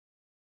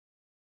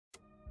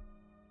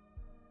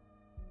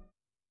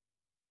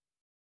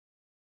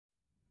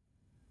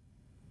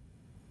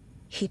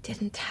He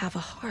didn't have a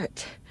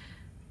heart,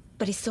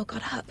 but he still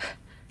got up.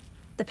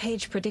 The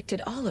page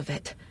predicted all of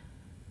it.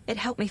 It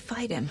helped me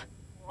fight him.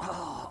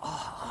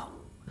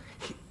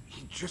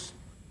 He just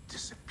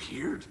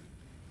disappeared?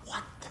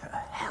 What the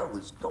hell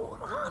is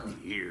going on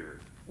here?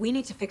 We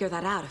need to figure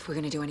that out if we're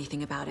gonna do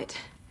anything about it.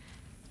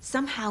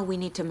 Somehow we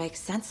need to make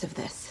sense of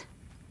this.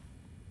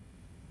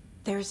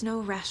 There's no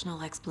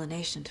rational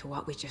explanation to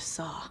what we just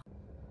saw.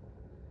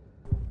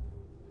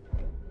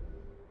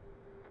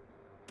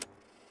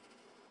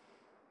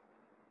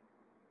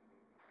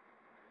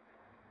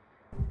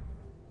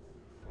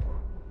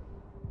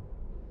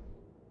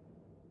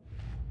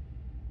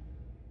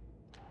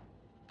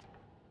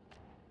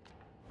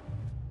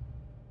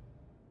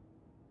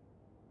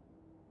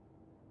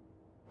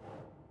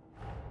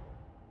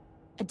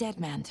 A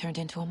dead man turned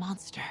into a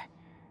monster.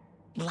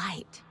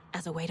 Light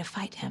as a way to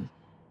fight him.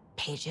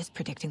 Pages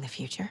predicting the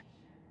future.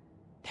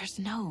 There's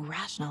no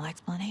rational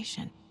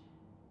explanation.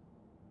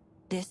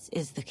 This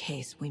is the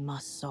case we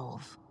must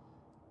solve.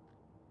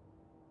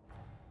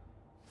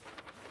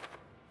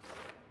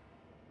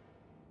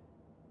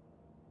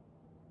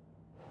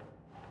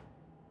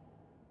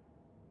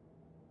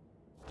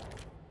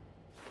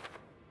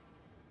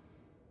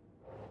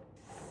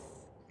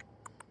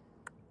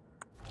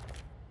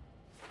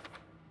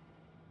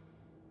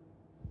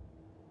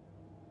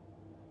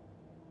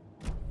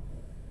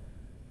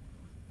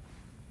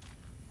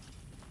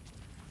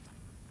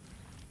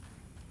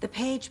 The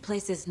page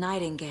places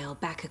Nightingale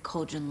back at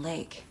Cauldron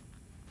Lake.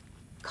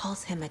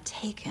 Calls him a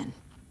Taken.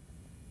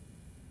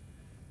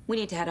 We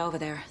need to head over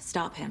there,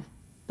 stop him,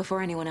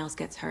 before anyone else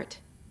gets hurt.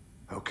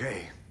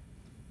 Okay.